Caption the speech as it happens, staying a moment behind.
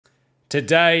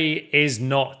Today is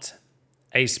not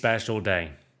a special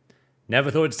day. Never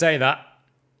thought I'd say that.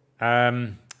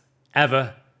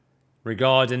 Ever.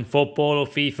 Regarding football or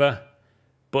FIFA.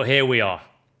 But here we are.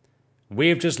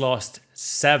 We've just lost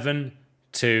 7-2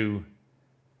 to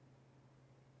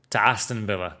Aston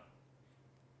Villa.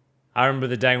 I remember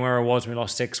the day where I was when we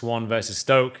lost 6-1 versus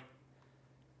Stoke.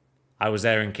 I was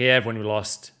there in Kiev when we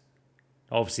lost,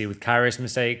 obviously with Karius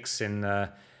mistakes in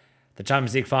the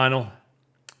Champions League final.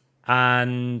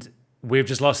 And we've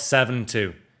just lost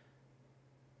 7-2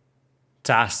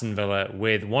 to Aston Villa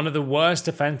with one of the worst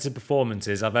defensive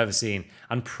performances I've ever seen.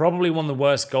 And probably one of the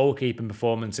worst goalkeeping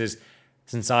performances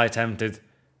since I attempted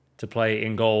to play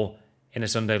in goal in a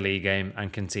Sunday League game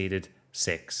and conceded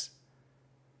 6.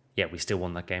 Yeah, we still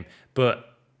won that game.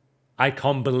 But I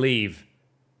can't believe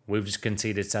we've just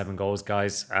conceded 7 goals,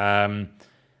 guys. I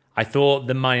thought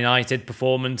the Man United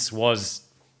performance was,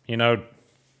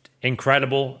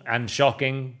 incredible and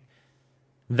shocking.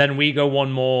 Then we go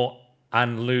one more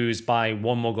and lose by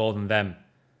one more goal than them.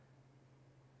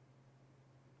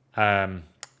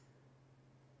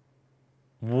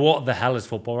 What the hell is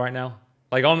football right now?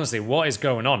 Like, honestly, what is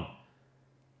going on?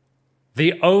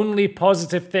 The only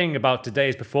positive thing about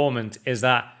today's performance is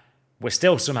that we're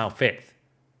still somehow 5th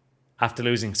after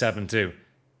losing 7-2.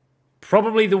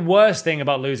 Probably the worst thing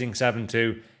about losing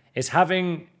 7-2 is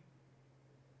having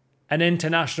an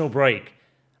international break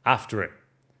after it.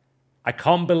 I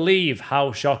can't believe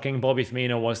how shocking Bobby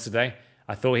Firmino was today.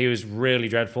 I thought he was really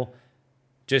dreadful.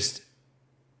 Just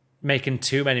making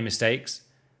too many mistakes.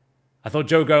 I thought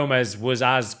Joe Gomez was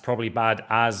as probably bad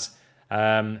as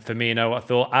Firmino. I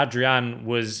thought Adrian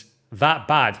was that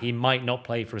bad he might not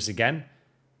play for us again.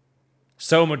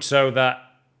 So much so that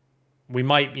we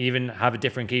might even have a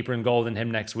different keeper in goal than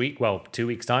him next week. Well, 2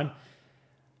 weeks' time.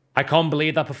 I can't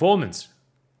believe that performance.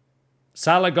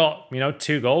 Salah got,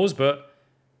 2 goals, but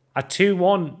at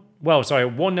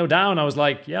 1-0 down, I was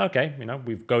like, yeah, okay,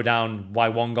 we go down by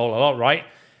 1 goal a lot, right?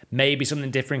 Maybe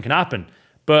something different can happen.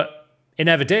 But it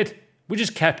never did. We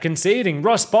just kept conceding.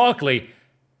 Ross Barkley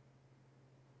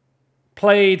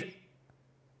played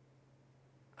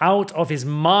out of his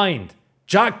mind.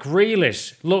 Jack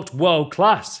Grealish looked world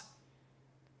class.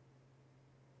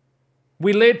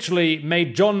 We literally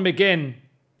made John McGinn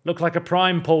look like a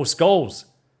prime Paul Scholes.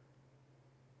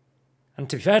 And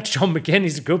to be fair to John McGinn,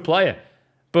 he's a good player.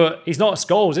 But he's not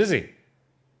Scholes, is he?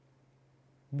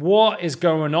 What is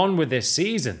going on with this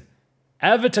season?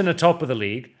 Everton are top of the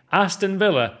league. Aston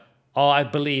Villa are, I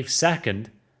believe, 2nd.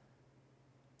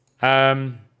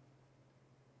 The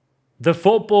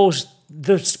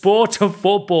sport of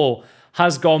football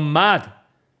has gone mad.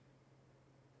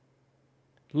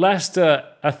 Leicester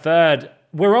are 3rd.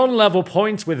 We're on level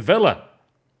points with Villa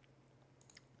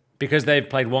because they've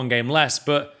played 1 game less.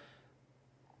 But,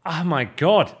 oh my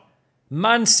God.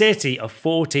 Man City are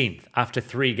 14th after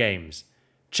 3 games.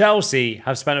 Chelsea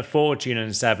have spent a fortune in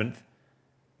 7th.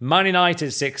 Man United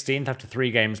 16th after 3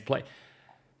 games played.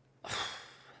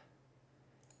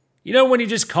 When you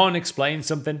just can't explain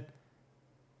something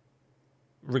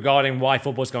regarding why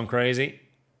football's gone crazy?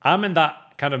 I'm in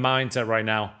that kind of mindset right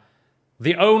now.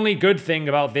 The only good thing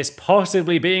about this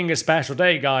possibly being a special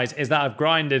day, guys, is that I've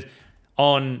grinded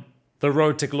on the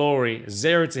road to glory,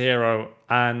 0 to hero,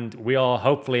 and we are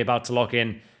hopefully about to lock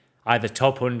in either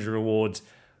top 100 rewards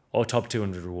or top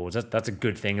 200 rewards. That's a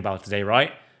good thing about today,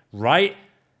 right? Right?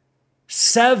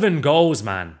 7 goals,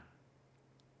 man.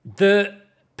 The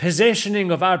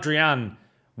positioning of Adrian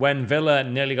when Villa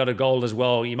nearly got a goal as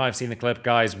well, you might have seen the clip,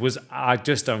 guys, I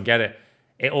just don't get it.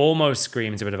 It almost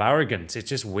screams a bit of arrogance. It's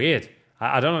just weird.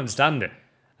 I don't understand it.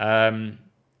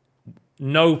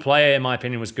 No player, in my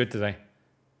opinion, was good today.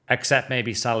 Except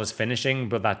maybe Salah's finishing,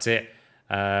 but that's it.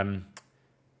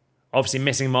 Obviously,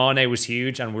 missing Mane was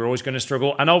huge, and we're always going to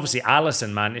struggle. And obviously,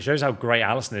 Alisson, man. It shows how great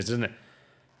Alisson is, doesn't it?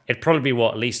 It'd probably be,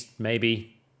 at least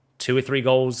maybe 2 or 3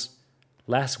 goals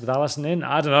less with Alisson in?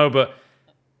 I don't know, but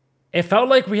it felt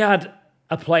like we had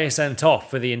a player sent off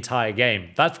for the entire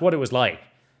game. That's what it was like.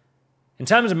 In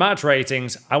terms of match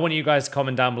ratings, I want you guys to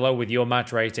comment down below with your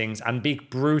match ratings and be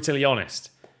brutally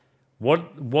honest.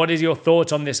 What is your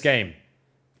thoughts on this game?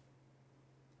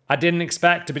 I didn't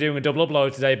expect to be doing a double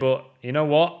upload today, but you know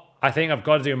what? I think I've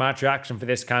got to do a match reaction for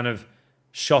this kind of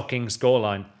shocking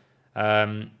scoreline.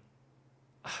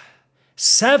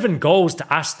 7 goals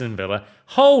to Aston Villa.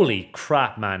 Holy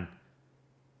crap, man.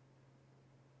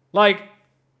 Like,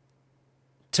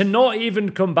 to not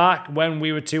even come back when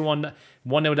we were 2-1,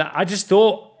 1-0 down. I just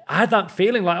thought, I had that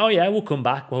feeling like, oh yeah, we'll come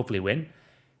back, we'll hopefully win.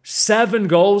 7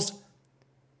 goals.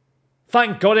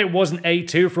 Thank God it wasn't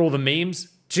 8-2 for all the memes.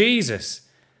 Jesus.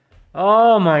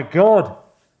 Oh my God.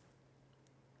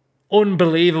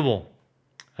 Unbelievable.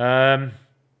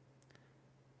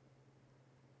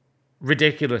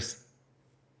 Ridiculous.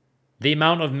 The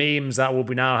amount of memes that will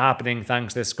be now happening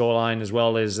thanks to this scoreline as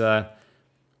well is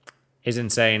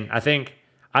insane. I think,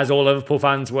 as all Liverpool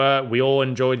fans were, we all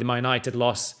enjoyed the Man United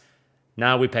loss.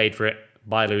 Now we paid for it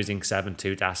by losing 7-2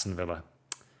 to Aston Villa.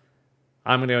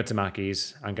 I'm going to go to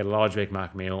Mackey's and get a large Big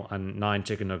Mac meal and 9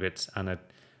 chicken nuggets and a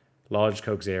large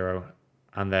Coke Zero.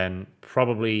 And then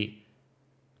probably,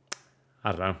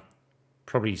 I don't know,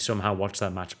 probably somehow watch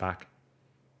that match back.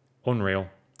 Unreal.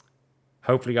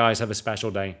 Hopefully, guys, have a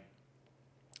special day.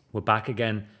 We're back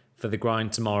again for the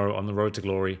grind tomorrow on the road to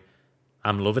glory.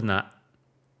 I'm loving that.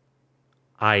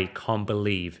 I can't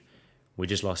believe we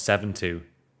just lost 7-2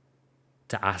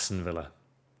 to Aston Villa.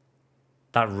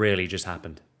 That really just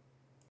happened.